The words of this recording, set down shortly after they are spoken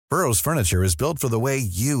Burrow's furniture is built for the way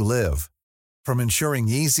you live. From ensuring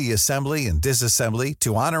easy assembly and disassembly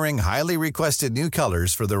to honoring highly requested new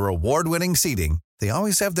colors for their award-winning seating, they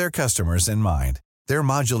always have their customers in mind. Their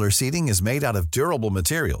modular seating is made out of durable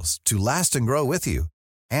materials to last and grow with you.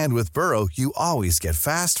 And with Burrow, you always get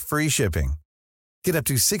fast, free shipping. Get up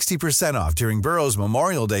to 60% off during Burrow's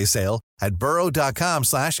Memorial Day sale at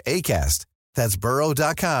burrow.com/ACAST. That's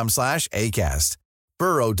burrow.com/ACAST.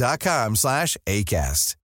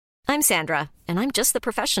 burrow.com/ACAST. I'm Sandra, and I'm just the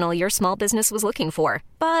professional your small business was looking for.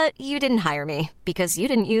 But you didn't hire me because you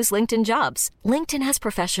didn't use LinkedIn Jobs. LinkedIn has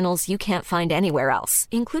professionals you can't find anywhere else,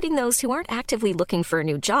 including those who aren't actively looking for a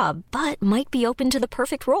new job, but might be open to the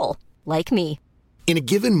perfect role, like me. In a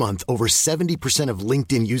given month, over 70% of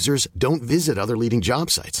LinkedIn users don't visit other leading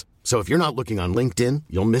job sites. So if you're not looking on LinkedIn,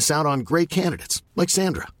 you'll miss out on great candidates like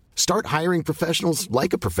Sandra. Start hiring professionals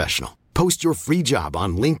like a professional. Post your free job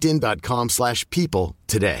on linkedin.com/people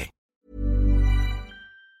today.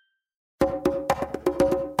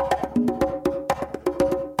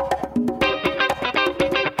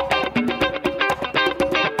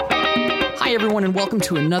 Hi, everyone, and welcome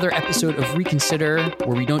to another episode of Reconsider,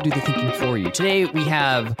 where we don't do the thinking for you. Today, we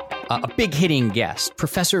have a big-hitting guest,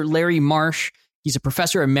 Professor Larry Marsh. He's a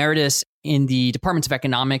professor emeritus in the departments of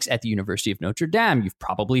economics at the University of Notre Dame. You've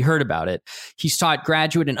probably heard about it. He's taught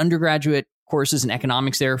graduate and undergraduate courses in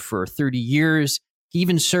economics there for 30 years. He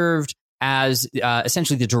even served as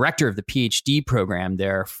essentially the director of the PhD program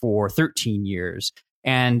there for 13 years.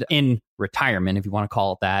 And in retirement, if you want to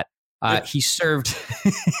call it that, he served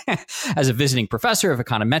as a visiting professor of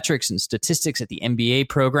econometrics and statistics at the MBA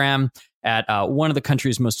program at one of the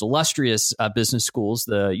country's most illustrious business schools,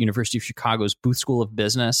 the University of Chicago's Booth School of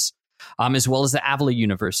Business, as well as the Avila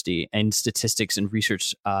University in statistics and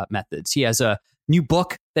research methods. He has a new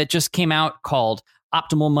book that just came out called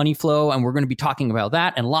Optimal Money Flow, and we're going to be talking about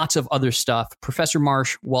that and lots of other stuff. Professor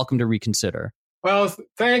Marsh, welcome to Reconsider. Well,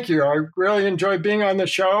 thank you. I really enjoy being on the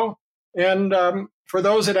show. And for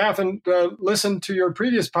those that haven't listened to your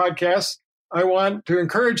previous podcasts, I want to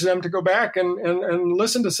encourage them to go back and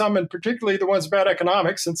listen to some, and particularly the ones about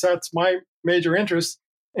economics, since that's my major interest,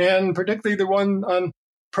 and particularly the one on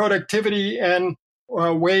productivity and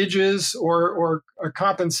wages or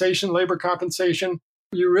compensation, labor compensation.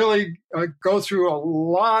 You really go through a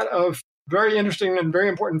lot of very interesting and very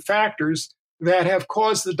important factors that have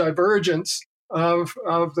caused the divergence of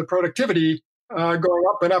the productivity going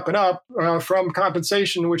up and up and up from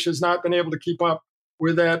compensation, which has not been able to keep up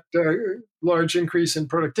with that large increase in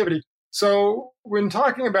productivity. So when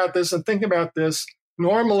talking about this and thinking about this,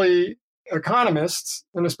 normally economists,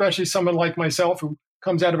 and especially someone like myself who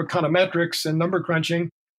comes out of econometrics and number crunching,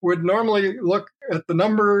 would normally look at the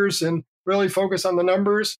numbers and really focus on the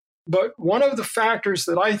numbers. But one of the factors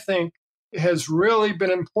that I think has really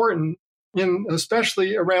been important in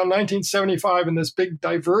especially around 1975 in this big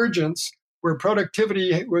divergence where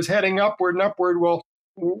productivity was heading upward and upward, well,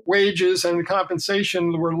 wages and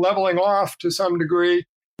compensation were leveling off to some degree.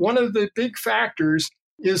 One of the big factors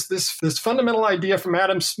is this fundamental idea from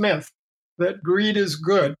Adam Smith that greed is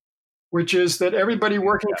good, which is that everybody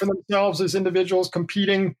working for themselves as individuals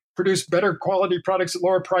competing produce better quality products at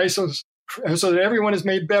lower prices, so that everyone is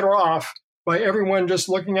made better off by everyone just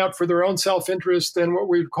looking out for their own self-interest and what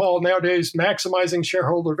we'd call nowadays maximizing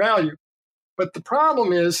shareholder value. But the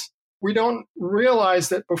problem is we don't realize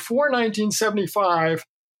that before 1975,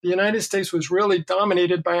 the United States was really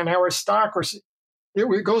dominated by an aristocracy.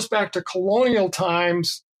 It goes back to colonial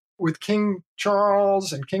times with King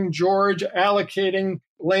Charles and King George allocating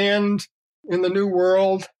land in the New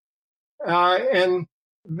World, and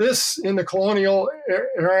this in the colonial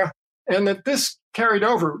era, and that this carried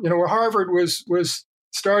over. You know, where Harvard was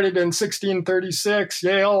started in 1636,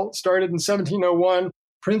 Yale started in 1701,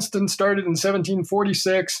 Princeton started in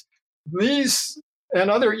 1746. These and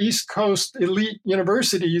other East Coast elite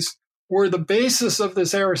universities were the basis of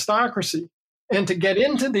this aristocracy. And to get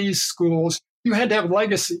into these schools, you had to have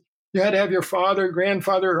legacy. You had to have your father,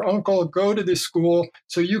 grandfather, or uncle go to this school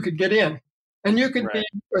so you could get in. And you could be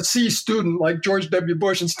a C student like George W.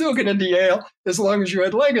 Bush and still get into Yale as long as you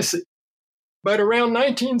had legacy. But around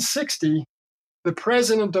 1960, the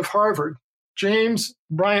president of Harvard, James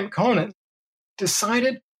Bryant Conant,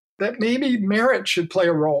 decided that maybe merit should play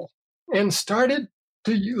a role and started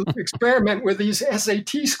to experiment with these SAT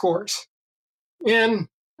scores. And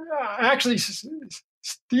actually,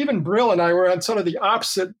 Stephen Brill and I were on sort of the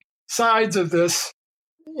opposite sides of this,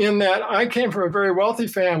 in that I came from a very wealthy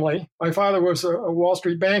family. My father was a Wall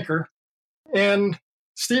Street banker, and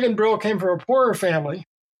Stephen Brill came from a poorer family.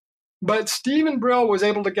 But Stephen Brill was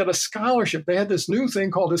able to get a scholarship. They had this new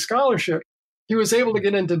thing called a scholarship. he was able to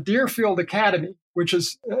get into Deerfield Academy, which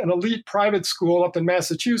is an elite private school up in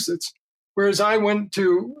Massachusetts, whereas I went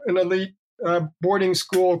to an elite boarding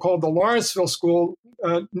school called the Lawrenceville School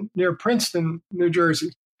near Princeton, New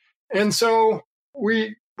Jersey. And so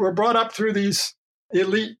we were brought up through these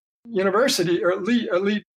elite university or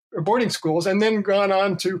elite boarding schools, and then gone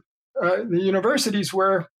on to the universities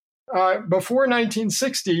where before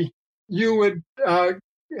 1960, you would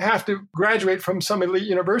have to graduate from some elite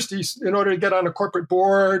universities in order to get on a corporate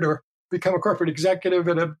board or become a corporate executive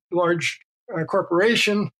at a large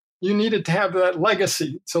corporation. You needed to have that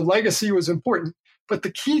legacy. So legacy was important. But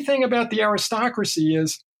the key thing about the aristocracy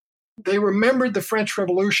is they remembered the French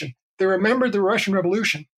Revolution. They remembered the Russian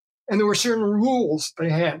Revolution. And there were certain rules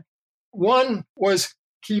they had. One was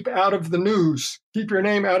keep out of the news. Keep your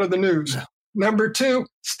name out of the news. Yeah. Number 2,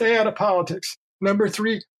 stay out of politics. Number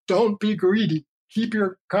 3, don't be greedy. Keep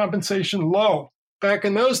your compensation low. Back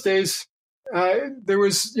in those days, there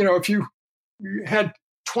was, if you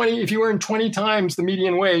earned 20 times the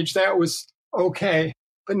median wage, that was okay.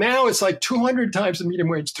 But now it's like 200 times the median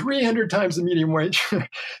wage, 300 times the median wage.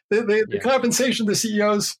 The compensation of the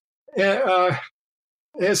CEOs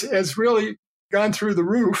has really gone through the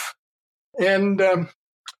roof. And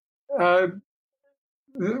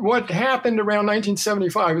what happened around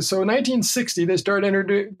 1975 is, so in 1960, they started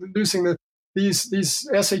introducing these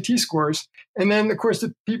SAT scores. And then, of course,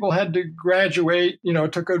 the people had to graduate.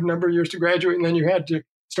 It took a number of years to graduate, and then you had to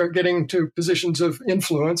start getting to positions of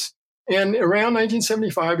influence. And around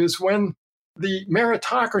 1975 is when the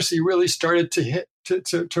meritocracy really started to hit,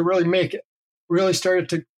 to really make it, really started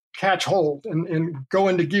to catch hold and go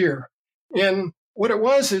into gear. And what it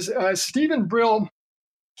was is Stephen Brill,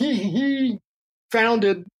 he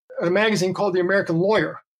founded a magazine called The American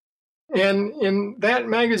Lawyer. And in that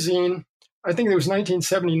magazine, I think it was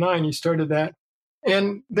 1979 he started that.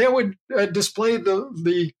 And they would display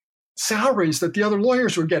the salaries that the other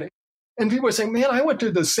lawyers were getting. And people were saying, man, I went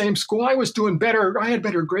to the same school. I was doing better. I had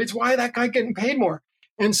better grades. Why is that guy getting paid more?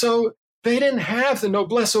 And so they didn't have the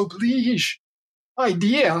noblesse oblige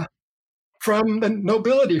idea from the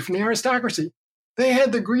nobility, from the aristocracy. They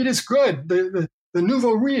had the greed is good, the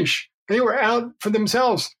nouveau riche. They were out for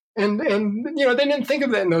themselves. And they didn't think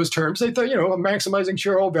of that in those terms. They thought, maximizing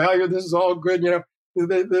shareholder value, this is all good.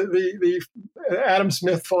 The Adam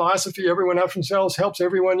Smith philosophy, everyone out for themselves helps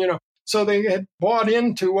everyone, So they had bought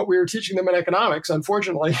into what we were teaching them in economics,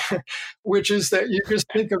 unfortunately, which is that you just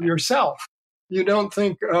think of yourself. You don't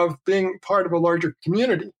think of being part of a larger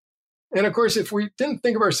community. And of course, if we didn't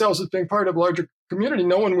think of ourselves as being part of a larger community,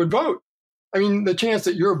 no one would vote. I mean, the chance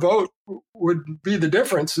that your vote would be the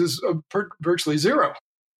difference is virtually zero.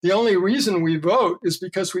 The only reason we vote is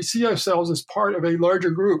because we see ourselves as part of a larger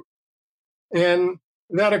group. And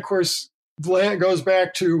that, of course, goes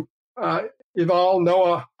back to Yuval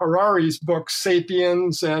Noah Harari's book,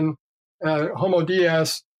 Sapiens and Homo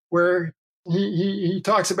Deus, where he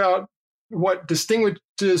talks about what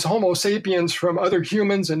distinguishes Homo sapiens from other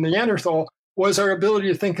humans and Neanderthal was our ability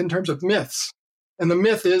to think in terms of myths. And the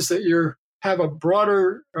myth is that you have a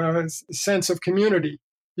broader sense of community.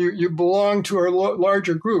 You belong to a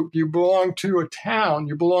larger group. You belong to a town.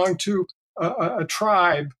 You belong to a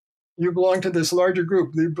tribe. You belong to this larger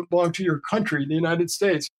group. You belong to your country, the United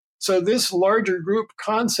States. So this larger group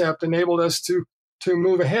concept enabled us to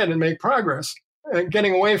move ahead and make progress,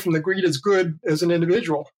 getting away from the greed is good as an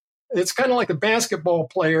individual. It's kind of like a basketball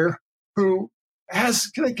player who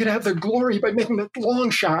they could have their glory by making the long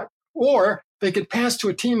shot, or they could pass to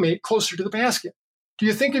a teammate closer to the basket. Do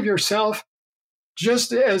you think of yourself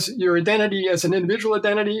just as your identity as an individual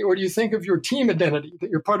identity, or do you think of your team identity, that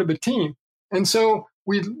you're part of a team? And so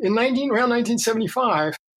around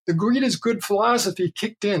 1975, the greed is good philosophy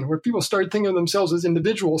kicked in, where people started thinking of themselves as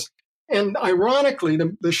individuals. And ironically,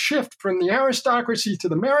 the shift from the aristocracy to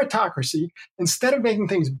the meritocracy, instead of making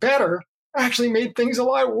things better, actually made things a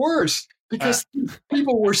lot worse, because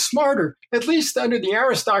people were smarter. At least under the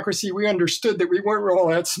aristocracy, we understood that we weren't all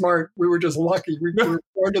that smart. We were just lucky. We were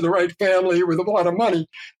born to the right family with a lot of money.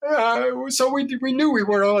 So we knew we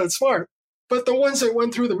weren't all that smart. But the ones that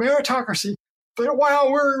went through the meritocracy, but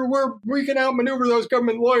wow, we can outmaneuver those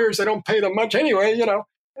government lawyers. They don't pay them much anyway,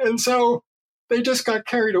 And so they just got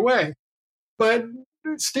carried away. But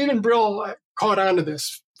Stephen Brill caught on to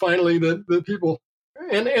this. Finally, the people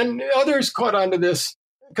and others caught on to this,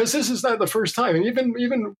 because this is not the first time. And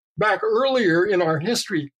even back earlier in our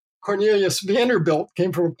history, Cornelius Vanderbilt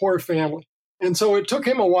came from a poor family. And so it took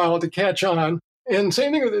him a while to catch on. And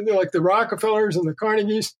same thing with like the Rockefellers and the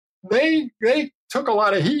Carnegies. They took a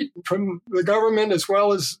lot of heat from the government as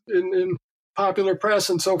well as in popular press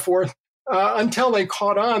and so forth. until they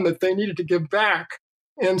caught on that they needed to give back.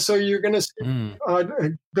 And so you're going to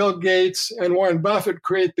see Bill Gates and Warren Buffett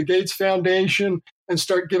create the Gates Foundation and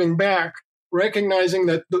start giving back, recognizing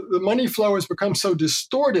that the money flow has become so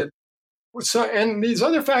distorted. So, and these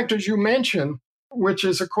other factors you mentioned, which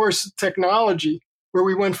is, of course, technology, where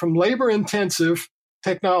we went from labor-intensive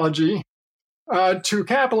technology to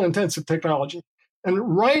capital-intensive technology.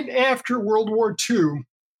 And right after World War II,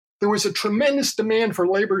 there was a tremendous demand for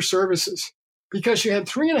labor services because you had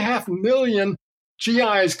 3.5 million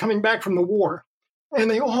GIs coming back from the war, and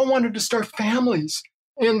they all wanted to start families.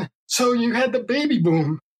 And so you had the baby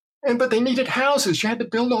boom, but they needed houses. You had to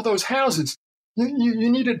build all those houses. You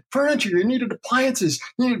needed furniture, you needed appliances,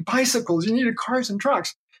 you needed bicycles, you needed cars and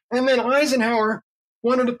trucks. And then Eisenhower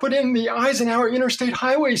wanted to put in the Eisenhower Interstate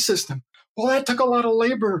Highway System. Well, that took a lot of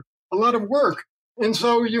labor, a lot of work. And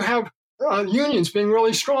so you have unions being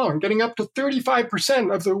really strong, getting up to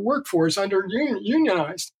 35% of the workforce under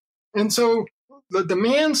unionized. And so the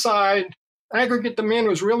demand side, aggregate demand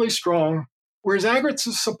was really strong, whereas aggregate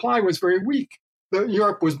supply was very weak.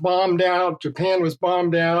 Europe was bombed out, Japan was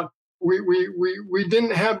bombed out. We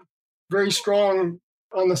didn't have very strong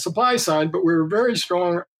on the supply side, but we were very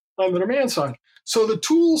strong on the demand side. So the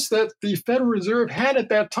tools that the Federal Reserve had at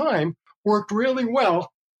that time worked really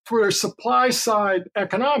well for supply side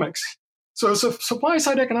economics. So supply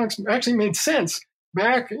side economics actually made sense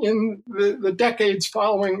back in the decades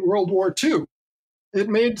following World War II. It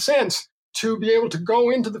made sense to be able to go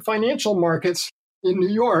into the financial markets in New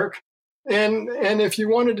York, and if you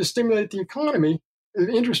wanted to stimulate the economy, if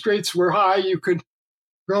interest rates were high, you could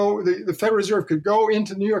go, the Federal Reserve could go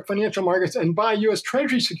into New York financial markets and buy U.S.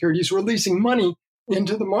 Treasury securities, releasing money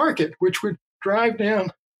into the market, which would drive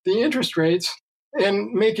down the interest rates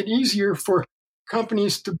and make it easier for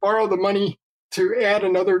companies to borrow the money to add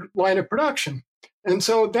another line of production. And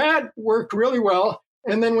so that worked really well.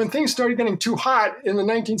 And then when things started getting too hot in the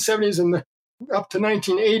 1970s and up to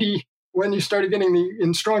 1980, when you started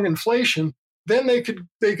getting strong inflation, then they could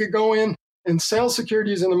go in and sell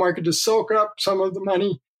securities in the market to soak up some of the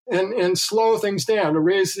money and slow things down, to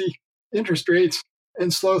raise the interest rates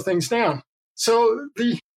and slow things down. So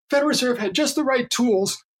the Federal Reserve had just the right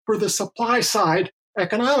tools for the supply side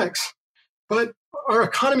economics. But our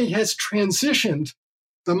economy has transitioned.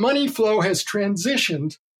 The money flow has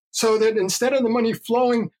transitioned so that instead of the money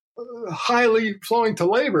flowing to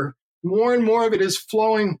labor, more and more of it is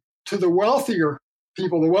flowing to the wealthier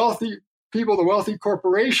people, the wealthy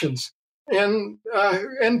corporations. And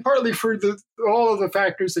partly for all of the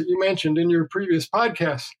factors that you mentioned in your previous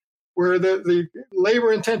podcast, where the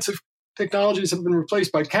labor-intensive technologies have been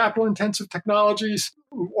replaced by capital-intensive technologies.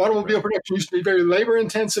 Automobile production used to be very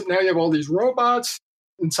labor-intensive. Now you have all these robots.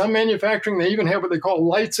 In some manufacturing, they even have what they call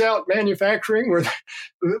lights-out manufacturing, where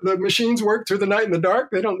the machines work through the night in the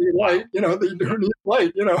dark. They don't need light, they don't need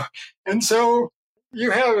light, And so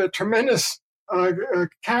you have a tremendous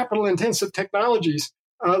capital-intensive technologies.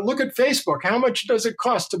 Look at Facebook. How much does it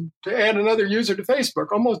cost to add another user to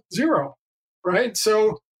Facebook? Almost zero, right?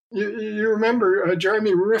 So you remember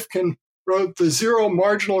Jeremy Rifkin wrote the Zero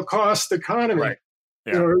Marginal Cost Economy, right.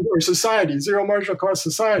 Yeah. Or society, Zero Marginal Cost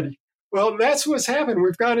Society. Well, that's what's happened.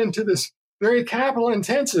 We've got into this very capital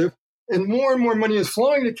intensive, and more money is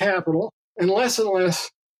flowing to capital, and less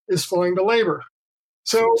is flowing to labor.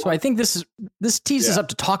 So I think this tees us up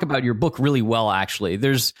to talk about your book really well, actually.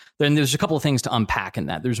 There's a couple of things to unpack in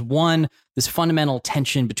that. There's one, this fundamental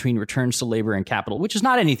tension between returns to labor and capital, which is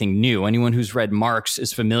not industries Anyone who's read Marx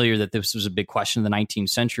is familiar that this was a big question in the 19th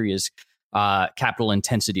century is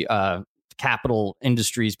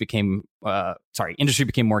industry became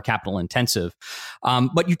more capital intensive.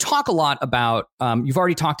 But you talk a lot about, you've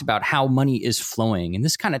already talked about how money is flowing, and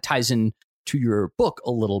this kind of ties in to your book a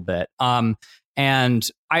little bit. And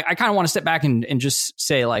I kind of want to step back and just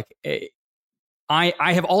say, like,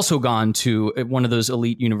 I have also gone to one of those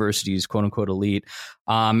elite universities, quote unquote elite.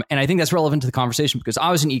 And I think that's relevant to the conversation because I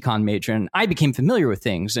was an econ major and I became familiar with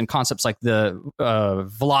things and concepts like the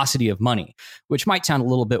velocity of money, which might sound a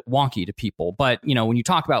little bit wonky to people. But, when you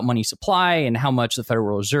talk about money supply and how much the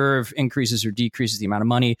Federal Reserve increases or decreases the amount of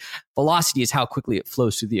money, velocity is how quickly it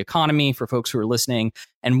flows through the economy for folks who are listening.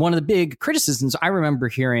 And one of the big criticisms I remember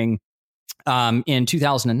hearing in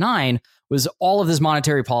 2009 was all of this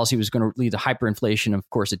monetary policy was going to lead to hyperinflation. Of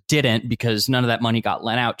course, it didn't, because none of that money got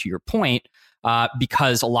lent out, to your point,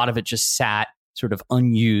 because a lot of it just sat sort of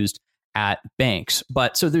unused at banks.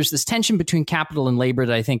 But so there's this tension between capital and labor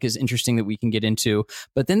that I think is interesting that we can get into.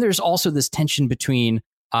 But then there's also this tension between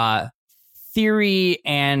theory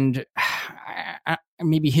and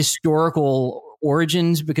maybe historical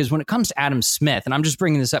origins? Because when it comes to Adam Smith, and I'm just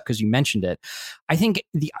bringing this up because you mentioned it, I think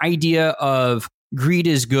the idea of greed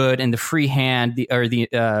is good and the free hand,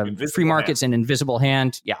 the free markets and invisible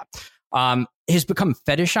hand, has become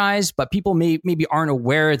fetishized, but people maybe aren't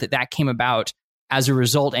aware that came about as a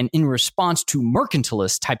result and in response to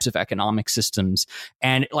mercantilist types of economic systems.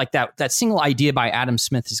 And like that single idea by Adam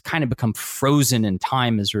Smith has kind of become frozen in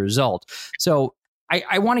time as a result. So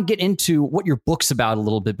I want to get into what your book's about a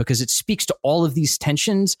little bit, because it speaks to all of these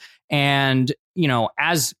tensions. And, you know,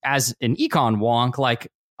 as an econ wonk, like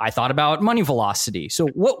I thought about money velocity. So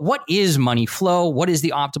what is money flow? What is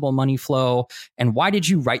the optimal money flow? And why did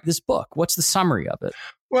you write this book? What's the summary of it?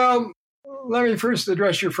 Well, let me first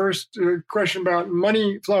address your first question about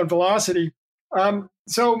money flow and velocity.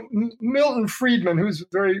 So Milton Friedman, who's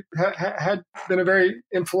had been a very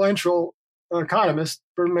influential economist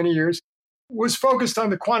for many years, was focused on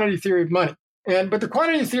the quantity theory of money. But the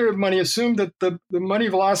quantity theory of money assumed that the money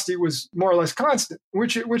velocity was more or less constant,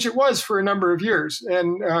 which it was for a number of years.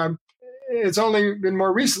 And it's only been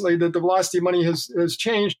more recently that the velocity of money has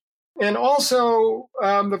changed. And also,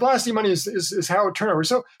 the velocity of money is how it turns over.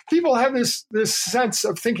 So people have this sense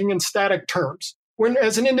of thinking in static terms. When,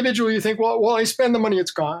 as an individual, you think, well, I spend the money,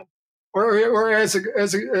 it's gone, or as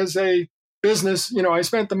a business, you know, I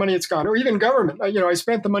spent the money, it's gone, or even government, you know, I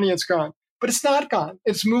spent the money, it's gone. But it's not gone.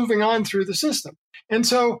 It's moving on through the system. And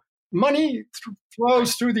so money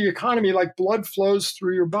flows through the economy like blood flows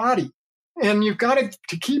through your body. And you've got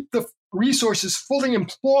to keep the resources fully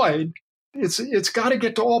employed. It's got to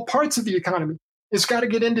get to all parts of the economy. It's got to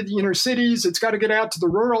get into the inner cities. It's got to get out to the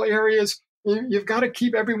rural areas. You've got to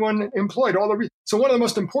keep everyone employed. So one of the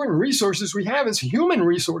most important resources we have is human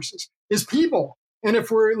resources, is people. And if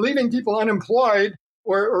we're leaving people unemployed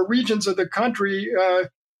or regions of the country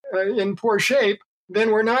in poor shape,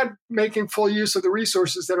 then we're not making full use of the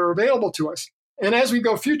resources that are available to us. And as we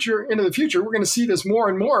go into the future, we're going to see this more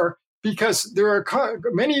and more, because there are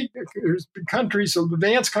many countries, so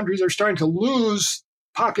advanced countries, are starting to lose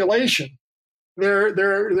population.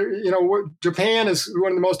 Japan is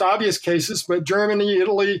one of the most obvious cases, but Germany,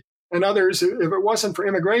 Italy, and others, if it wasn't for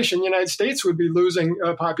immigration, the United States would be losing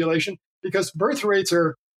population because birth rates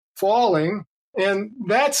are falling. And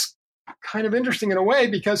that's kind of interesting in a way,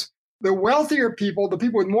 because the wealthier people, the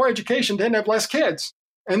people with more education, tend to have less kids.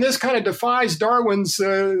 And this kind of defies Darwin's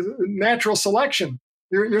natural selection.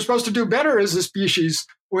 You're supposed to do better as a species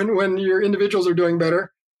when your individuals are doing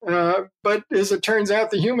better. But as it turns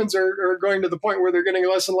out, the humans are going to the point where they're getting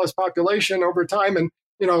less and less population over time. And,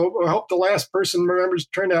 you know, I hope the last person remembers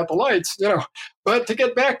to turn out the lights, you know. But to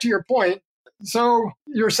get back to your point, so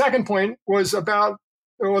your second point was about,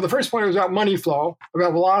 well, the first point was about money flow,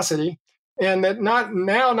 about velocity. And that not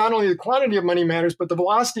only the quantity of money matters, but the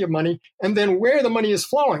velocity of money, and then where the money is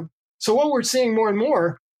flowing. So what we're seeing more and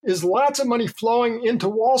more is lots of money flowing into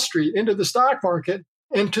Wall Street, into the stock market,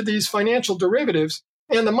 and to these financial derivatives.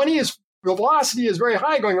 And the velocity is very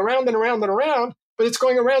high, going around and around and around, but it's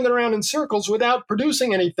going around and around in circles without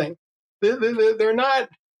producing anything.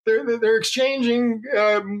 They're exchanging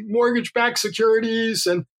mortgage-backed securities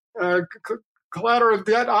and collateral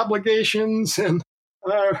debt obligations and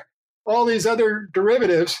all these other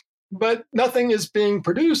derivatives, but nothing is being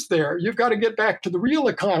produced there. You've got to get back to the real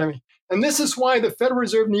economy. And this is why the Federal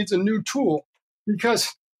Reserve needs a new tool,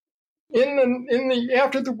 because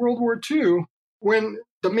after the World War II, when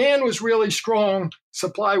demand was really strong,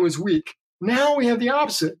 supply was weak. Now we have the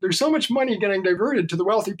opposite. There's so much money getting diverted to the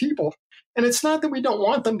wealthy people. And it's not that we don't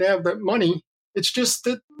want them to have that money. It's just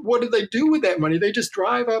that what do they do with that money? They just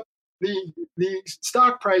drive up the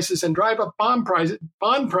stock prices and drive up bond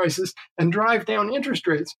prices and drive down interest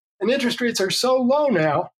rates. And interest rates are so low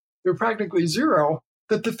now, they're practically zero,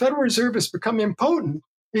 that the Federal Reserve has become impotent.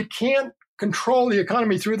 It can't control the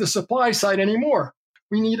economy through the supply side anymore.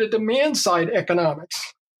 We need a demand side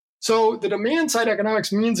economics. So the demand side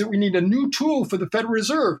economics means that we need a new tool for the Federal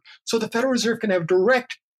Reserve, so the Federal Reserve can have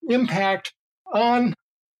direct impact on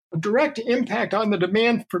the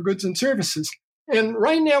demand for goods and services. And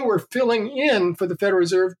right now we're filling in for the Federal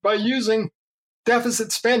Reserve by using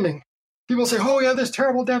deficit spending. People say, oh yeah, there's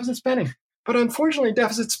terrible deficit spending. But unfortunately,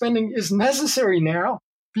 deficit spending is necessary now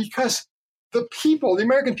because the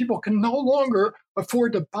American people, can no longer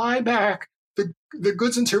afford to buy back the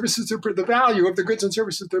goods and services, the value of the goods and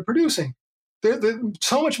services they're producing.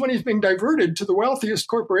 So much money is being diverted to the wealthiest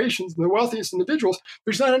corporations and the wealthiest individuals.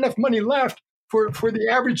 There's not enough money left for the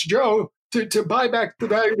average Joe to buy back the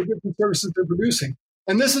value of the goods and services they're producing.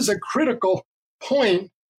 And this is a critical point,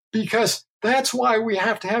 because that's why we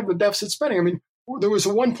have to have the deficit spending. I mean, there was a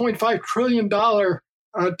 $1.5 trillion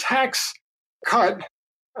tax cut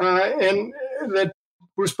and that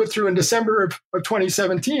was put through in December of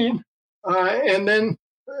 2017. And then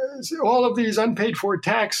all of these unpaid for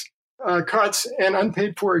tax cuts and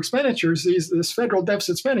unpaid for expenditures, this federal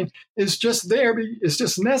deficit spending is just there, is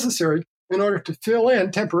just necessary in order to fill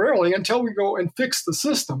in temporarily until we go and fix the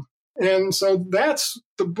system. And so that's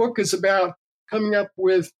the book is about, coming up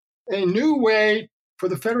with a new way for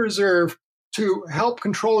the Federal Reserve to help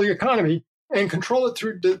control the economy and control it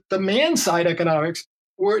through demand side economics,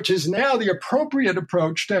 which is now the appropriate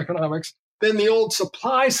approach to economics than the old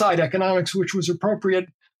supply side economics, which was appropriate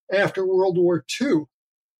after World War II.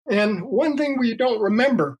 And one thing we don't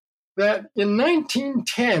remember, that in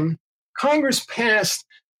 1910, Congress passed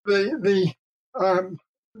the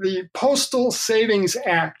Postal Savings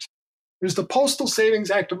Act. It was the Postal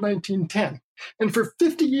Savings Act of 1910. And for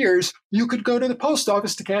 50 years, you could go to the post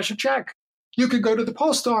office to cash a check. You could go to the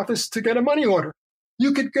post office to get a money order.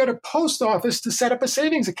 You could go to post office to set up a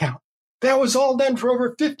savings account. That was all done for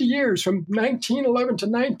over 50 years, from 1911 to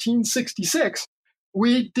 1966.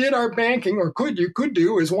 We did our banking, or you could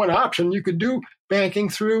do as one option, you could do banking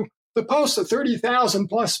through the post of 30,000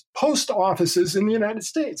 plus post offices in the United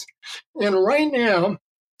States. And right now,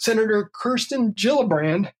 Senator Kirsten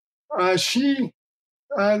Gillibrand, she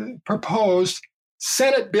proposed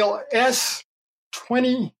Senate Bill S.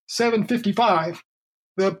 2755,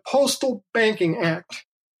 the Postal Banking Act.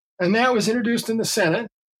 And that was introduced in the Senate.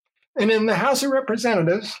 And in the House of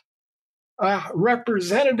Representatives,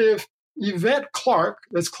 Representative Yvette Clarke,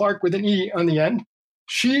 that's Clark with an E on the end,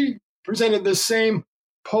 she presented this same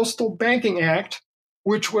Postal Banking Act,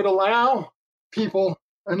 which would allow people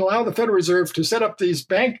and allow the Federal Reserve to set up these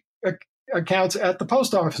bank accounts at the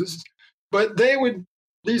post offices. But they would,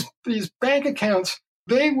 these bank accounts,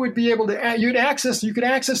 they would be able to, you could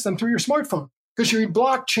access them through your smartphone, because you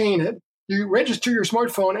blockchain it. You register your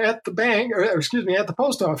smartphone at the bank, at the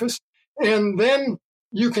post office, and then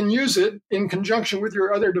you can use it in conjunction with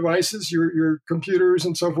your other devices, your computers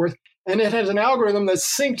and so forth. And it has an algorithm that's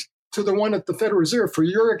synced to the one at the Federal Reserve for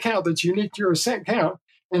your account that's unique to your account.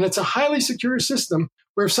 And it's a highly secure system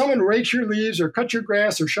where if someone rakes your leaves or cuts your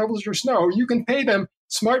grass or shovels your snow, you can pay them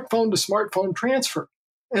smartphone to smartphone transfer.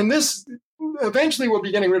 And this eventually we'll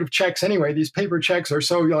be getting rid of checks anyway. These paper checks are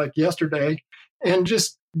so like yesterday, and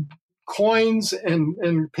just coins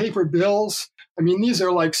and paper bills. I mean, these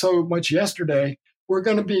are like so much yesterday. We're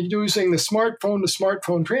going to be using the smartphone to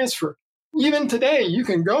smartphone transfer. Even today, you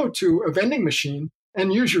can go to a vending machine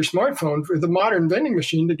and use your smartphone for the modern vending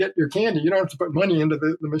machine to get your candy. You don't have to put money into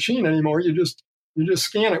the machine anymore. You just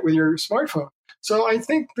scan it with your smartphone. So I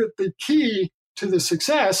think that the key to the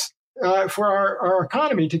success for our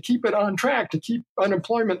economy, to keep it on track, to keep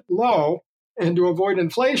unemployment low and to avoid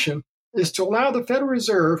inflation, is to allow the Federal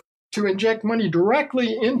Reserve to inject money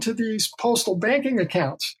directly into these postal banking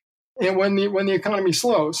accounts, and when the economy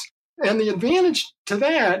slows. And the advantage to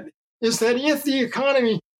that is that if the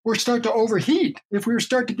economy were to start to overheat, if we were to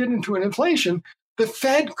start to get into an inflation, the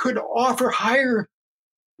Fed could offer higher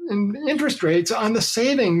interest rates on the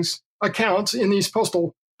savings accounts in these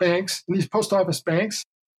postal banks, in these post office banks,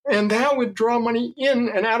 and that would draw money in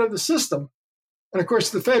and out of the system. And of course,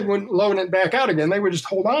 the Fed wouldn't loan it back out again. They would just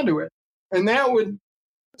hold on to it. And that would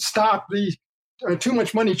stop the too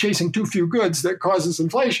much money chasing too few goods that causes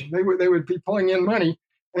inflation. They would be pulling in money,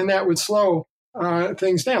 and that would slow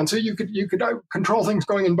things down. So you could control things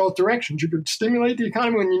going in both directions. You could stimulate the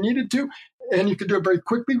economy when you needed to, and you could do it very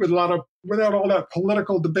quickly without all that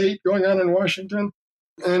political debate going on in Washington.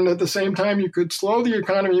 And at the same time, you could slow the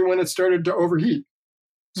economy when it started to overheat.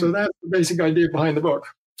 So that's the basic idea behind the book.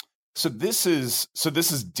 So this is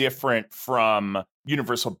different from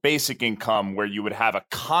universal basic income, where you would have a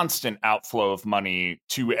constant outflow of money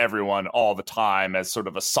to everyone all the time as sort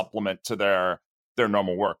of a supplement to their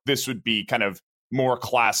normal work. This would be kind of more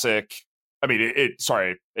classic. I mean,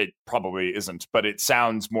 it probably isn't, but it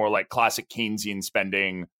sounds more like classic Keynesian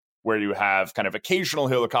spending, where you have kind of occasional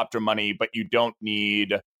helicopter money, but you don't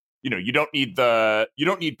need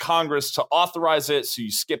Congress to authorize it, so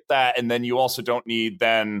you skip that, and then you also don't need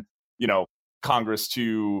Congress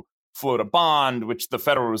to float a bond, which the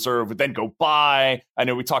Federal Reserve would then go buy. I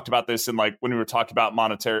know we talked about this in when we were talking about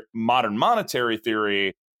modern monetary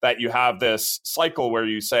theory, that you have this cycle where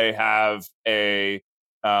you say have a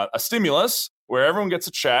stimulus where everyone gets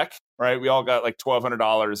a check, right? We all got like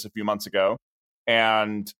 $1,200 a few months ago,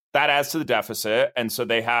 and that adds to the deficit, and so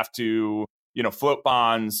they have to float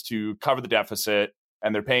bonds to cover the deficit,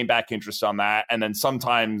 and they're paying back interest on that. And then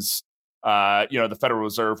sometimes, the Federal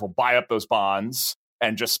Reserve will buy up those bonds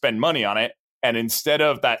and just spend money on it. And instead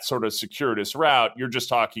of that sort of circuitous route, you're just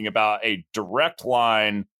talking about a direct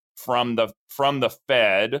line from the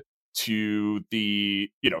Fed to the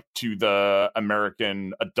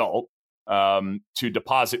American adult to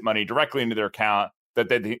deposit money directly into their account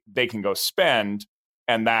that they can go spend.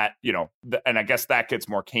 And that, and I guess that gets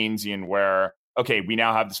more Keynesian where, okay, we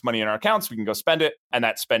now have this money in our accounts, we can go spend it. And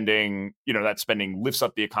that spending lifts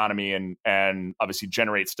up the economy and obviously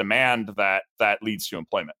generates demand that leads to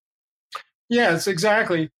employment. Yes,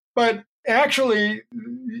 exactly. But actually,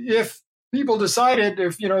 if people decided,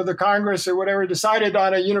 if the Congress or whatever decided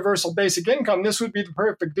on a universal basic income, this would be the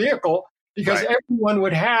perfect vehicle because everyone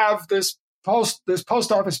would have this post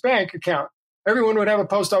office bank account. Everyone would have a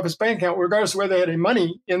post office bank account, regardless of whether they had any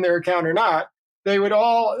money in their account or not. They would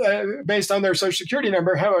all, based on their Social Security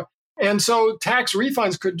number, and so tax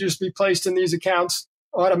refunds could just be placed in these accounts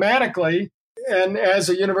automatically, and as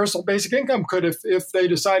a universal basic income could if they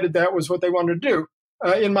decided that was what they wanted to do.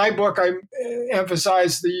 In my book, I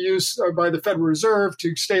emphasize the use by the Federal Reserve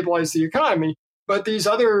to stabilize the economy, but these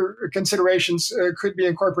other considerations could be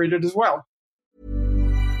incorporated as well.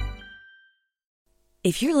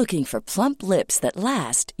 If you're looking for plump lips that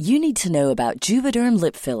last, you need to know about Juvederm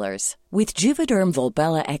lip fillers. With Juvederm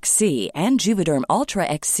Volbella XC and Juvederm Ultra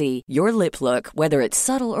XC, your lip look, whether it's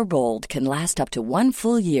subtle or bold, can last up to 1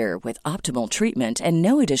 full year with optimal treatment and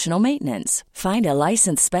no additional maintenance. Find a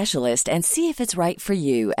licensed specialist and see if it's right for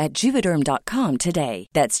you at Juvederm.com today.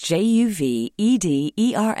 That's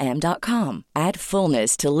JUVEDERM.com. Add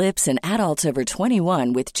fullness to lips in adults over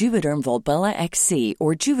 21 with Juvederm Volbella XC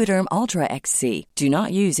or Juvederm Ultra XC. Do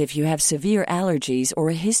not use if you have severe allergies or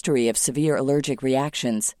a history of severe allergic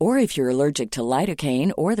reactions, or if you're allergic to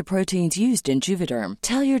lidocaine or the proteins used in Juvederm.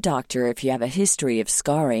 Tell your doctor if you have a history of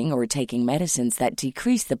scarring or taking medicines that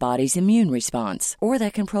decrease the body's immune response or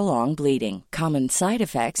that can prolong bleeding. Common side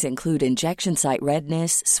effects include injection site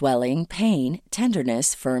redness, swelling, pain,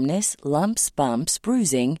 tenderness, firmness, lumps, bumps,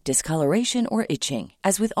 bruising, discoloration, or itching.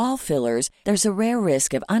 As with all fillers, there's a rare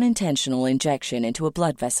risk of unintentional injection into a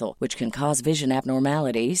blood vessel, which can cause vision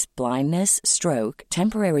abnormalities, blindness, stroke,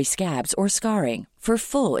 temporary scabs, or scarring. For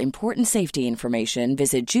full, important safety information,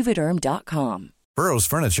 visit Juvederm.com. Burrow's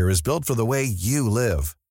furniture is built for the way you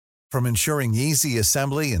live. From ensuring easy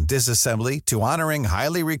assembly and disassembly to honoring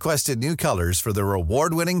highly requested new colors for their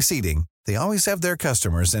award-winning seating, they always have their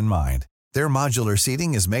customers in mind. Their modular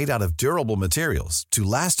seating is made out of durable materials to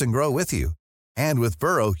last and grow with you. And with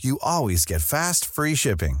Burrow, you always get fast, free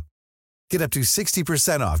shipping. Get up to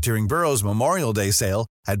 60% off during Burrow's Memorial Day sale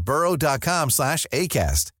at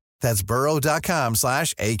burrow.com/ACAST. That's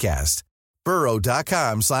burrow.com/ACAST.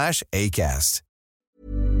 burrow.com/ACAST.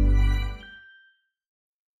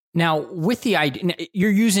 Now, with the idea,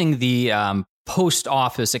 you're using the post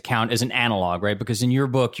office account as an analog, right? Because in your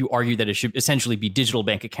book, you argue that it should essentially be digital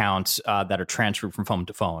bank accounts that are transferred from phone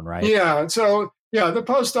to phone, right? Yeah. So, the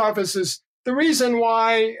post office is the reason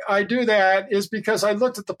why I do that is because I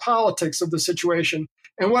looked at the politics of the situation.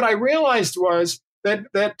 And what I realized was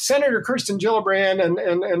that Senator Kirsten Gillibrand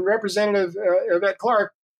and Representative Yvette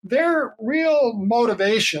Clarke, their real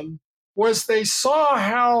motivation was they saw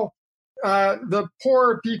how the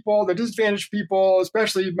poor people, the disadvantaged people,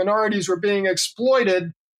 especially minorities, were being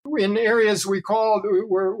exploited in areas we call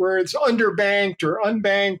where it's underbanked or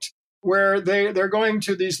unbanked, where they're going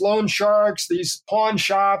to these loan sharks, these pawn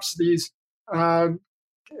shops, these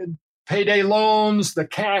payday loans, the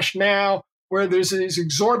cash now, where there's these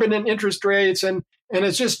exorbitant interest rates, and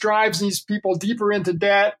it just drives these people deeper into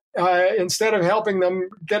debt instead of helping them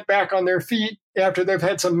get back on their feet after they've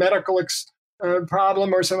had some medical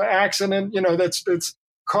problem or some accident, that's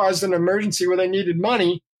caused an emergency where they needed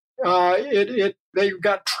money. They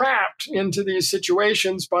got trapped into these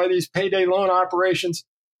situations by these payday loan operations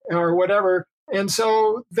or whatever. And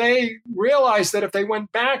so they realized that if they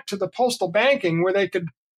went back to the postal banking where they could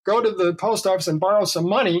go to the post office and borrow some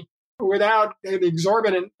money without the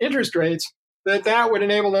exorbitant interest rates, that would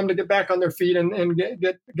enable them to get back on their feet and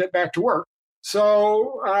get back to work.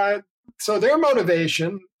 So their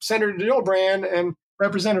motivation, Senator Gillibrand and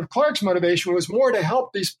Representative Clarke's motivation, was more to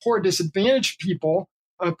help these poor, disadvantaged people,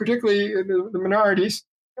 particularly the minorities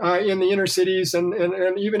in the inner cities and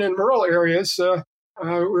even in rural areas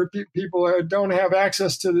where people don't have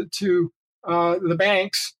access to the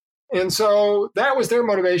banks. And so that was their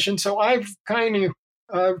motivation. So I've kind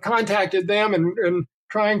of contacted them and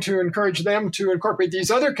trying to encourage them to incorporate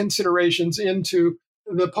these other considerations into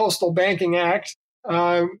the Postal Banking Act,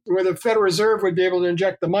 where the Federal Reserve would be able to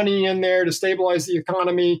inject the money in there to stabilize the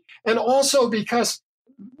economy. And also because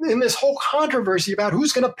in this whole controversy about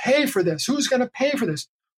who's going to pay for this,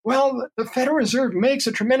 well, the Federal Reserve makes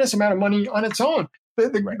a tremendous amount of money on its own. The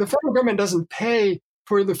federal government doesn't pay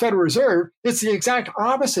for the Federal Reserve. It's the exact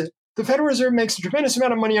opposite. The Federal Reserve makes a tremendous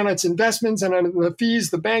amount of money on its investments and on the fees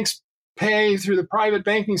the banks pay through the private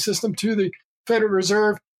banking system to the Federal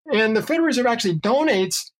Reserve. And the Federal Reserve actually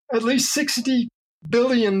donates at least $60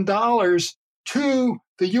 billion to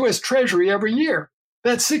the U.S. Treasury every year.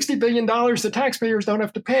 That's $60 billion the taxpayers don't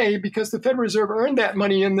have to pay because the Federal Reserve earned that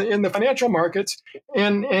money in the financial markets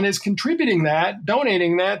and is contributing that,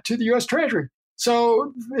 donating that to the U.S. Treasury.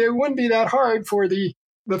 So it wouldn't be that hard for the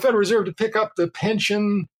Federal Reserve to pick up the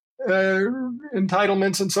pension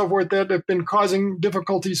entitlements and so forth that have been causing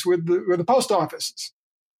difficulties with the post offices.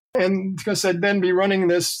 And because they'd then be running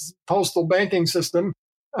this postal banking system,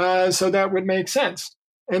 so that would make sense.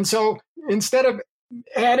 And so instead of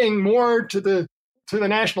adding more to the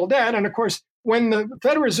national debt, and of course, when the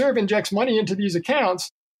Federal Reserve injects money into these accounts,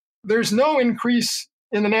 there's no increase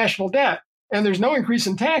in the national debt, and there's no increase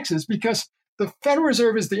in taxes because the Federal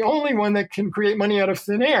Reserve is the only one that can create money out of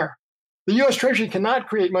thin air. The U.S. Treasury cannot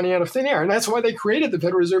create money out of thin air, and that's why they created the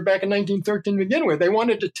Federal Reserve back in 1913 to begin with. They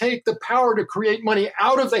wanted to take the power to create money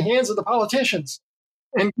out of the hands of the politicians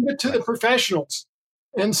and give it to the professionals.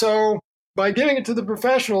 And so by giving it to the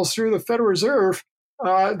professionals through the Federal Reserve,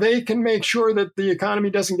 they can make sure that the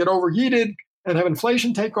economy doesn't get overheated and have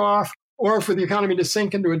inflation take off, or for the economy to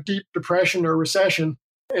sink into a deep depression or recession.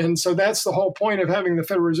 And so that's the whole point of having the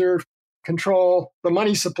Federal Reserve control the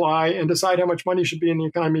money supply and decide how much money should be in the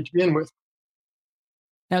economy to begin with.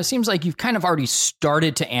 Now, it seems like you've kind of already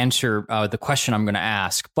started to answer the question I'm going to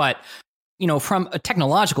ask, but from a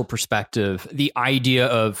technological perspective, the idea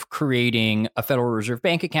of creating a Federal Reserve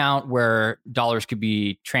Bank account where dollars could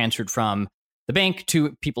be transferred from the bank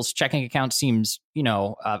to people's checking accounts seems,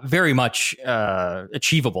 very much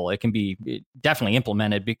achievable. It can be definitely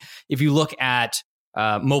implemented. If you look at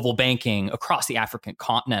mobile banking across the African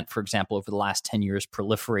continent, for example, over the last 10 years,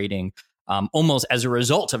 proliferating almost as a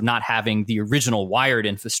result of not having the original wired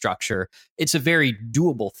infrastructure, it's a very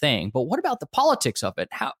doable thing. But what about the politics of it?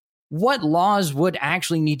 What laws would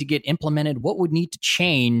actually need to get implemented? What would need to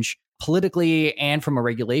change politically and from a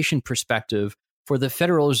regulation perspective for the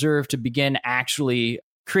Federal Reserve to begin actually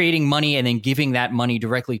creating money and then giving that money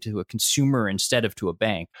directly to a consumer instead of to a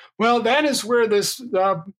bank? Well, that is where this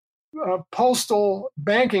Postal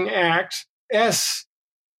Banking Act, S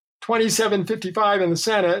 2755 in the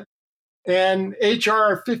Senate, and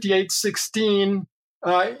HR 5816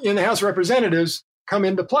 in the House of Representatives come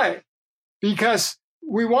into play, because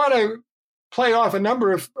we want to play off a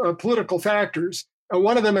number of political factors.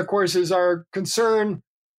 One of them, of course, is our concern.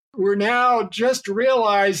 We're now just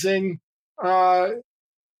realizing what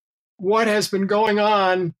has been going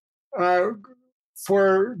on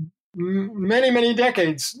for many, many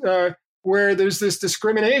decades, where there's this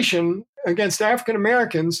discrimination against African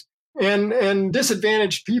Americans and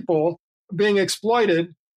disadvantaged people being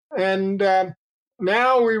exploited. And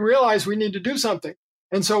now we realize we need to do something.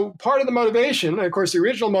 And so part of the motivation, of course, the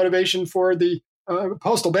original motivation for the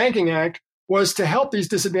Postal Banking Act was to help these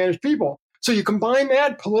disadvantaged people. So you combine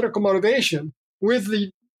that political motivation with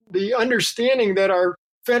the understanding that our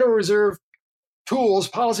Federal Reserve tools,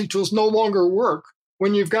 policy tools, no longer work.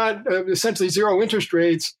 When you've got essentially zero interest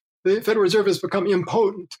rates, the Federal Reserve has become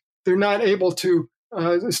impotent. They're not able to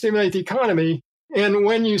stimulate the economy. And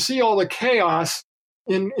when you see all the chaos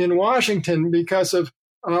in Washington because of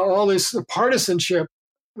all this partisanship,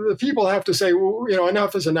 the people have to say, well,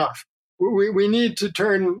 enough is enough. We need to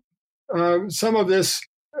turn some of this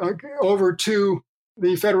over to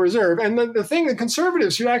the Federal Reserve. And the thing, the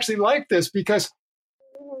conservatives should actually like this, because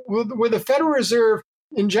with the Federal Reserve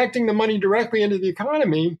injecting the money directly into the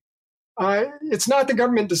economy, it's not the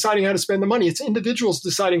government deciding how to spend the money. It's individuals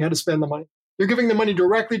deciding how to spend the money. You're giving the money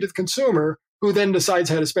directly to the consumer, who then decides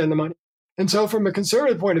how to spend the money. And so from a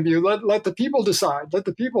conservative point of view, let the people decide, let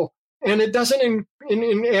the people. And it doesn't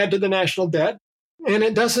add to the national debt, and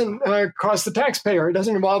it doesn't cost the taxpayer. It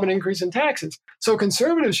doesn't involve an increase in taxes. So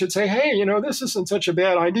conservatives should say, hey, this isn't such a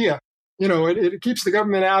bad idea. It keeps the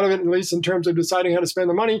government out of it, at least in terms of deciding how to spend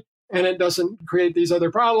the money, and it doesn't create these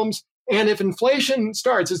other problems. And if inflation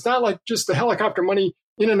starts, it's not like just the helicopter money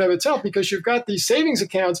in and of itself, because you've got these savings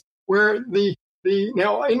accounts where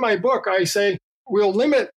now in my book, I say we'll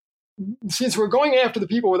limit, since we're going after the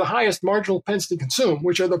people with the highest marginal propensity to consume,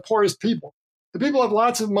 which are the poorest people. The people have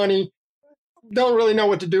lots of money, don't really know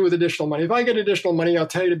what to do with additional money. If I get additional money, I'll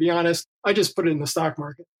tell you, to be honest, I just put it in the stock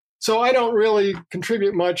market. So I don't really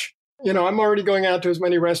contribute much. I'm already going out to as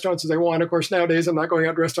many restaurants as I want. Of course, nowadays I'm not going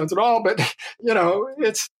out to restaurants at all, but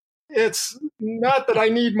it's not that I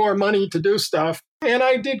need more money to do stuff. And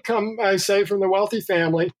I did come, I say, from the wealthy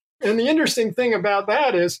family. And the interesting thing about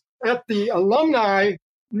that is at the alumni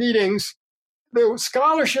meetings, the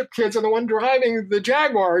scholarship kids are the one driving the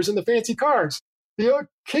Jaguars and the fancy cars. The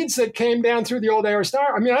kids that came down through the old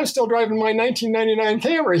aristocracy, I mean, I'm still driving my 1999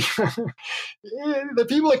 Camry. The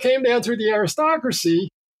people that came down through the aristocracy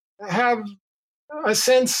have a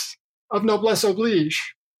sense of noblesse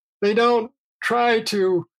oblige. They don't try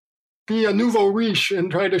to be a nouveau riche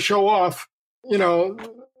and try to show off,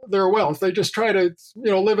 their wealth. They just try to,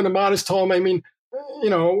 live in a modest home. I mean,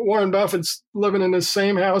 Warren Buffett's living in the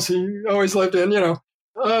same house he always lived in,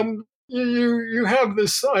 You have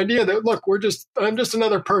this idea that, look, I'm just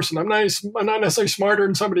another person. I'm not necessarily smarter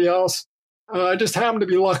than somebody else. I just happen to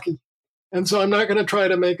be lucky. And so I'm not going to try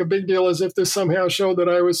to make a big deal as if this somehow showed that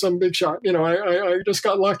I was some big shot. I just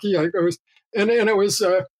got lucky. It was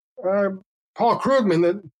Paul Krugman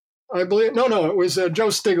that I believe, it was Joe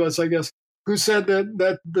Stiglitz, I guess, who said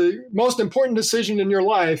that the most important decision in your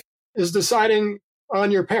life is deciding on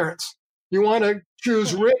your parents. You want to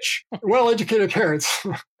choose rich, well-educated parents.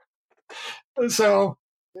 So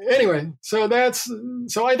anyway, so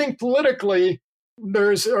I think politically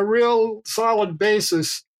there's a real solid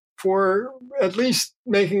basis for at least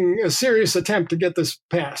making a serious attempt to get this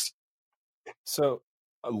passed. So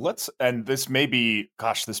and this may be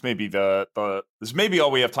this may be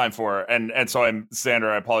all we have time for. And so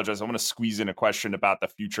Xander, I apologize. I want to squeeze in a question about the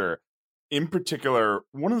future. In particular,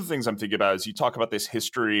 one of the things I'm thinking about is you talk about this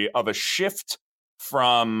history of a shift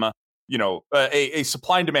from, a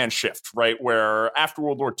supply and demand shift, right? Where after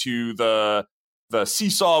World War II, the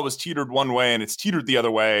seesaw was teetered one way and it's teetered the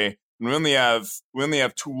other way. And we only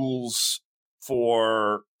have tools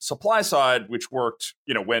for supply side, which worked,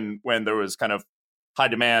 when there was kind of high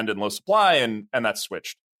demand and low supply, and that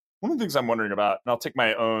switched. One of the things I'm wondering about, and I'll take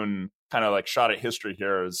my own kind of like shot at history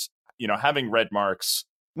here, is, having read Marx,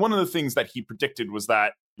 one of the things that he predicted was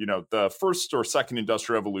that, the first or second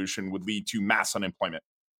industrial revolution would lead to mass unemployment.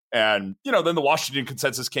 And, then the Washington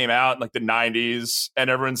Consensus came out in like the 90s and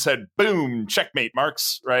everyone said, boom, checkmate,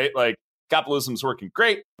 Marx, right? Like capitalism's working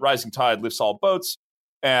great. Rising tide lifts all boats.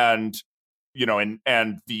 And,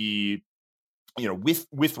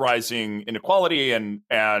 with rising inequality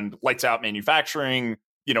and lights out manufacturing,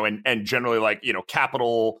 and generally like,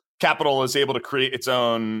 capital is able to create its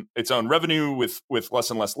own revenue with less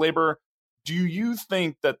and less labor. Do you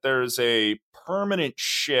think that there's a permanent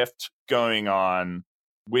shift going on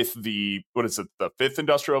with the fifth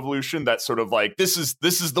industrial revolution, that sort of like, this is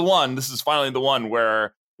finally the one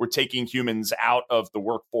where we're taking humans out of the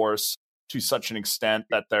workforce to such an extent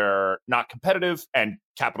that they're not competitive and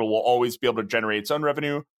capital will always be able to generate its own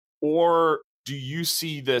revenue? Or do you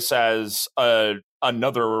see this as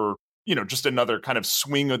another kind of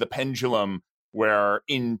swing of the pendulum where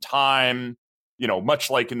in time, much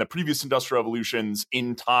like in the previous industrial revolutions,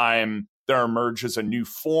 in time there emerges a new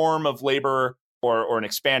form of labor or an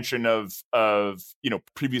expansion of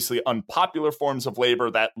previously unpopular forms of labor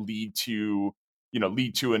that lead to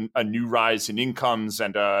a new rise in incomes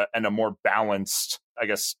and a more balanced, I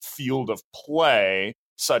guess, field of play,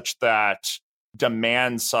 such that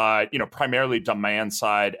demand side, primarily demand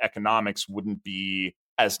side economics wouldn't be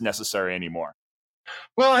as necessary anymore?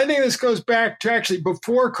 Well, I think this goes back to actually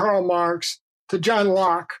before Karl Marx to John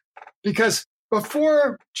Locke, because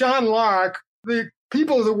before John Locke, the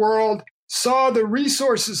people of the world saw the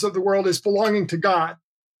resources of the world as belonging to God.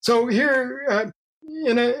 So here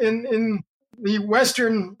in the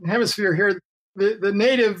Western Hemisphere here, the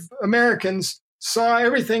Native Americans saw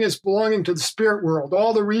everything as belonging to the spirit world.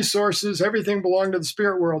 All the resources, everything belonged to the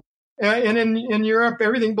spirit world. And in Europe,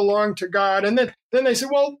 everything belonged to God. And then they said,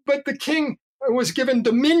 well, but the king was given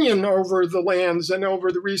dominion over the lands and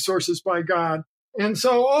over the resources by God. And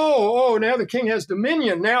so, now the king has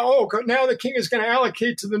dominion. Now the king is going to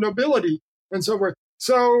allocate to the nobility and so forth.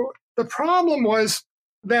 So the problem was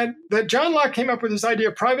that John Locke came up with this idea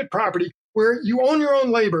of private property, where you own your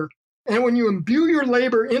own labor. And when you imbue your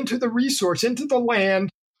labor into the resource, into the land,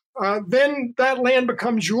 then that land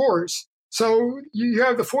becomes yours. So you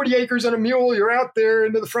have the 40 acres and a mule, you're out there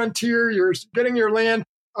into the frontier, you're getting your land.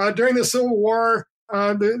 During the Civil War,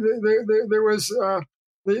 there was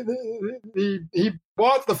he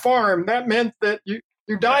bought the farm. That meant that you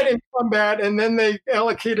died in combat, and then they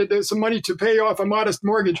allocated some money to pay off a modest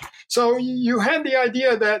mortgage. So you had the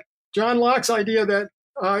idea that John Locke's idea that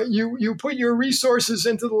you put your resources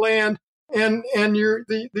into the land, and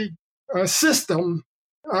the system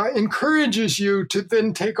encourages you to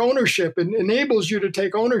then take ownership and enables you to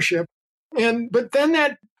take ownership. But then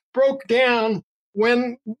that broke down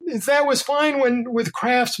when that was fine with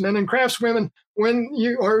craftsmen and craftswomen.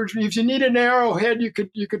 If you needed an arrowhead, you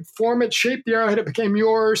could form it, shape the arrowhead, it became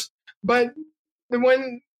yours. But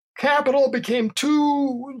when capital became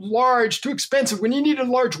too large, too expensive, when you need a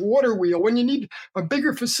large water wheel, when you need a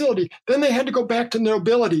bigger facility, then they had to go back to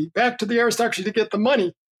nobility, back to the aristocracy to get the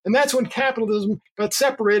money. And that's when capitalism got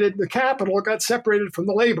separated, the capital got separated from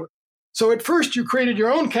the labor. So at first you created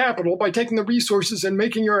your own capital by taking the resources and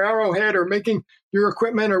making your arrowhead or making your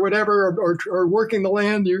equipment or whatever, or working the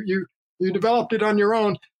land. You developed it on your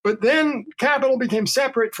own. But then capital became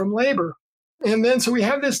separate from labor. And then so we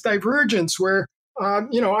have this divergence where,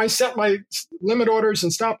 I set my limit orders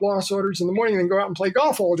and stop loss orders in the morning and then go out and play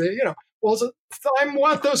golf all day. Well, I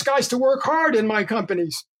want those guys to work hard in my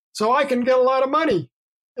companies so I can get a lot of money.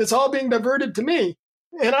 It's all being diverted to me.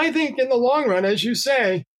 And I think in the long run, as you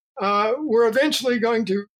say, we're eventually going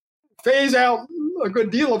to phase out a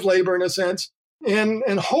good deal of labor in a sense. And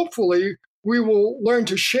hopefully we will learn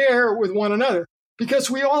to share with one another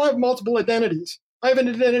because we all have multiple identities. I have an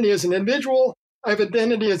identity as an individual. I have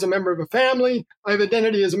identity as a member of a family. I have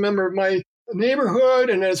identity as a member of my neighborhood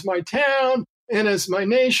and as my town and as my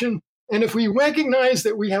nation. And if we recognize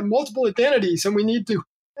that we have multiple identities and we need to,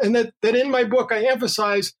 and that in my book, I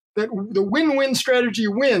emphasize that the win-win strategy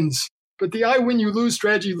wins, but the I win, you lose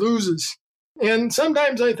strategy loses. And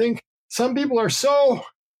sometimes I think some people are so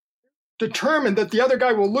determined that the other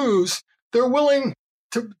guy will lose, they're willing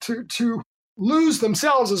to lose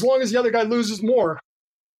themselves as long as the other guy loses more.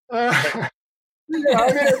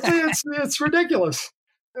 It's ridiculous.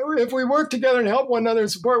 If we work together and help one another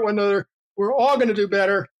and support one another, we're all going to do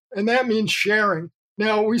better, and that means sharing.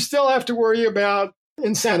 Now, we still have to worry about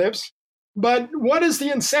incentives, but what is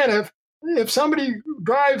the incentive if somebody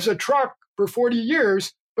drives a truck for 40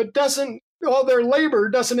 years, but all their labor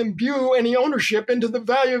doesn't imbue any ownership into the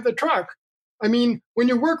value of the truck? I mean, when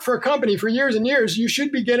you work for a company for years and years, you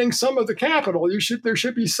should be getting some of the capital. There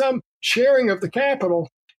should be some sharing of the capital.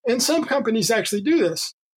 And some companies actually do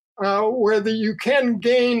this, where you can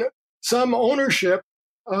gain some ownership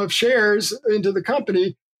of shares into the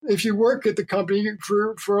company if you work at the company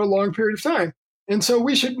for a long period of time. And so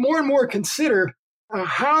we should more and more consider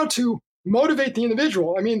how to motivate the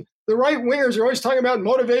individual. I mean, the right wingers are always talking about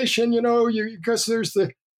motivation, because there's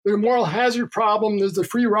the moral hazard problem, there's the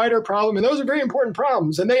free rider problem, and those are very important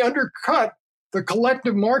problems. And they undercut the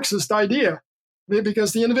collective Marxist idea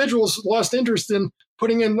because the individuals lost interest in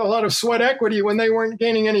putting in a lot of sweat equity when they weren't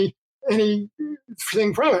gaining anything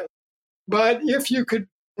from it. But if you could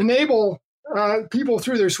enable people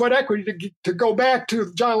through their sweat equity to go back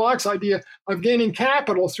to John Locke's idea of gaining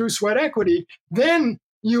capital through sweat equity, then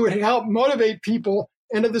you would help motivate people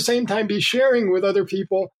and at the same time be sharing with other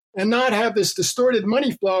people and not have this distorted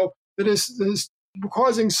money flow that is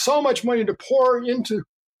causing so much money to pour into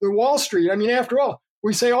the Wall Street. I mean, after all,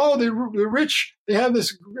 we say, the rich, they have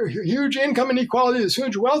this huge income inequality, this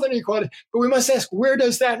huge wealth inequality, but we must ask, where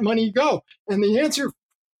does that money go? And the answer,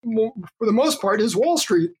 for the most part, is Wall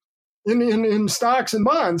Street in stocks and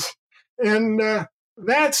bonds. And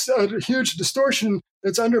that's a huge distortion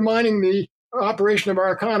that's undermining the operation of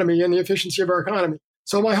our economy and the efficiency of our economy.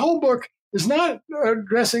 So my whole book is not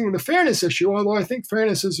addressing the fairness issue, although I think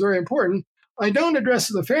fairness is very important. I don't address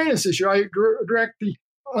the fairness issue. I direct the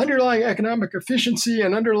underlying economic efficiency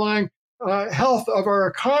and underlying health of our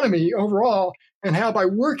economy overall, and how by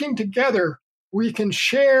working together, we can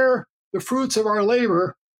share the fruits of our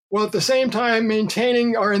labor while at the same time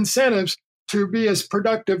maintaining our incentives to be as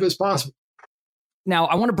productive as possible. Now,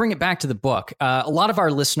 I want to bring it back to the book. A lot of our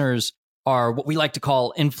listeners are what we like to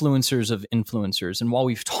call influencers of influencers. And while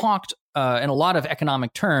we've talked in a lot of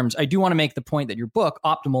economic terms, I do want to make the point that your book,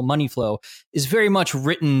 Optimal Money Flow, is very much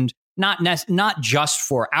written not just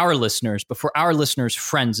for our listeners, but for our listeners'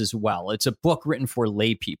 friends as well. It's a book written for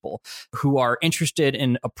lay people who are interested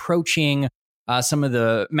in approaching some of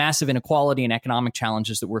the massive inequality and economic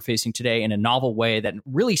challenges that we're facing today in a novel way that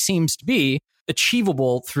really seems to be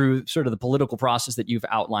achievable through sort of the political process that you've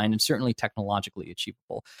outlined, and certainly technologically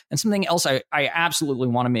achievable. And something else I absolutely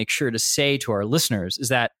want to make sure to say to our listeners is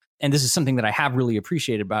that, and this is something that I have really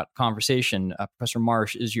appreciated about the conversation, Professor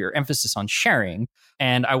Marsh, is your emphasis on sharing.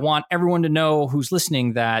 And I want everyone to know who's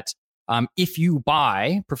listening that if you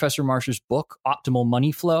buy Professor Marsh's book, Optimal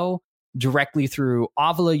Money Flow, directly through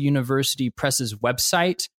Avila University Press's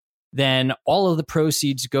website, then all of the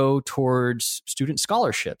proceeds go towards student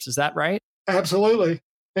scholarships. Is that right? Absolutely.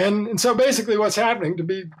 And so basically what's happening, to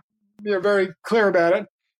be very clear about it,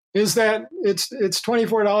 is that it's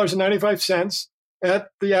 $24.95 at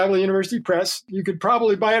the Avila University Press. You could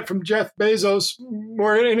probably buy it from Jeff Bezos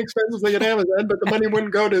more inexpensively at Amazon, but the money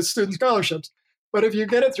wouldn't go to student scholarships. But if you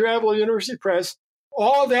get it through Avila University Press,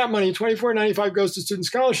 all of that money, $24.95, goes to student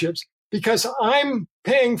scholarships. because I'm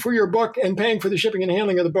paying for your book and paying for the shipping and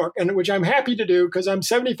handling of the book, and which I'm happy to do because I'm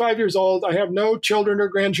 75 years old. I have no children or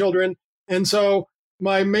grandchildren. And so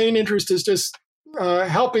my main interest is just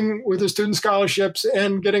helping with the student scholarships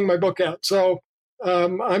and getting my book out. So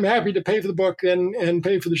I'm happy to pay for the book and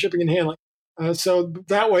pay for the shipping and handling. So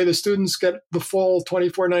that way the students get the full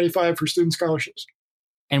 $24.95 for student scholarships.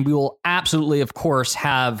 And we will absolutely, of course,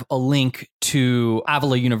 have a link to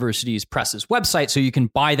Avila University's Press's website so you can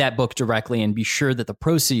buy that book directly and be sure that the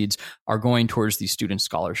proceeds are going towards these student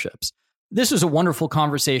scholarships. This was a wonderful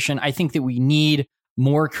conversation. I think that we need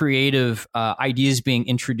more creative ideas being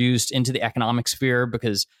introduced into the economic sphere,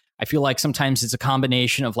 because I feel like sometimes it's a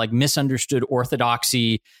combination of like misunderstood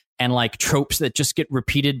orthodoxy and like tropes that just get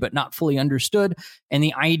repeated but not fully understood. And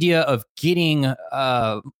the idea of getting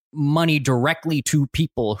money directly to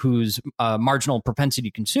people whose marginal propensity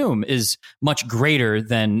to consume is much greater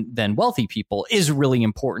than wealthy people is really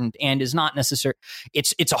important and is not necessary.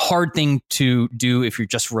 It's a hard thing to do if you're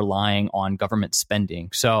just relying on government spending.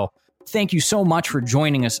 So thank you so much for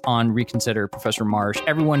joining us on Reconsider, Professor Marsh.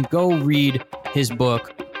 Everyone go read his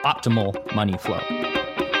book, Optimal Money Flow.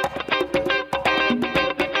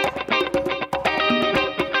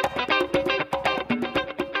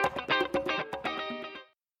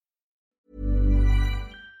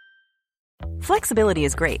 Flexibility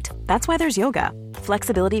is great. That's why there's yoga.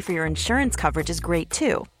 Flexibility for your insurance coverage is great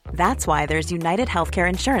too. That's why there's United Healthcare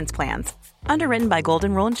Insurance Plans. Underwritten by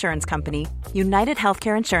Golden Rule Insurance Company, United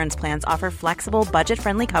Healthcare Insurance Plans offer flexible,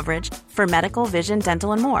 budget-friendly coverage for medical, vision,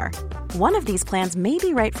 dental, and more. One of these plans may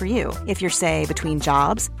be right for you if you're, say, between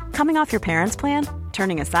jobs, coming off your parents' plan,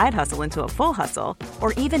 turning a side hustle into a full hustle,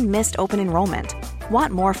 or even missed open enrollment.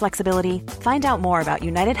 Want more flexibility? Find out more about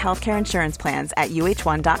United Healthcare Insurance Plans at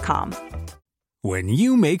uh1.com. When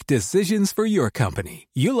you make decisions for your company,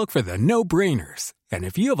 you look for the no-brainers. And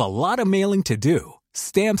if you have a lot of mailing to do,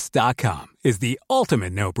 Stamps.com is the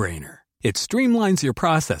ultimate no-brainer. It streamlines your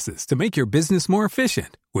processes to make your business more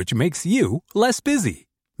efficient, which makes you less busy.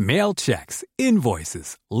 Mail checks,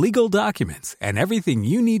 invoices, legal documents, and everything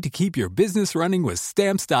you need to keep your business running with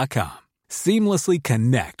Stamps.com. Seamlessly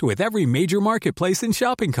connect with every major marketplace and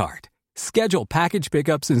shopping cart. Schedule package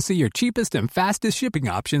pickups and see your cheapest and fastest shipping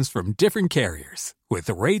options from different carriers, with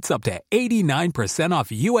rates up to 89% off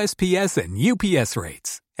USPS and UPS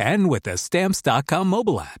rates. And with the Stamps.com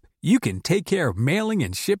mobile app, you can take care of mailing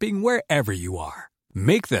and shipping wherever you are.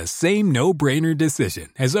 Make the same no-brainer decision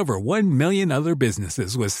as over 1 million other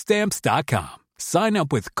businesses with Stamps.com. Sign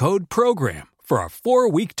up with code PROGRAM for a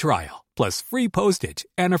 4-week trial, plus free postage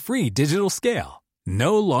and a free digital scale.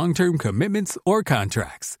 No long-term commitments or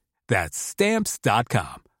contracts. That's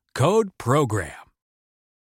Stamps.com. Code PROGRAM.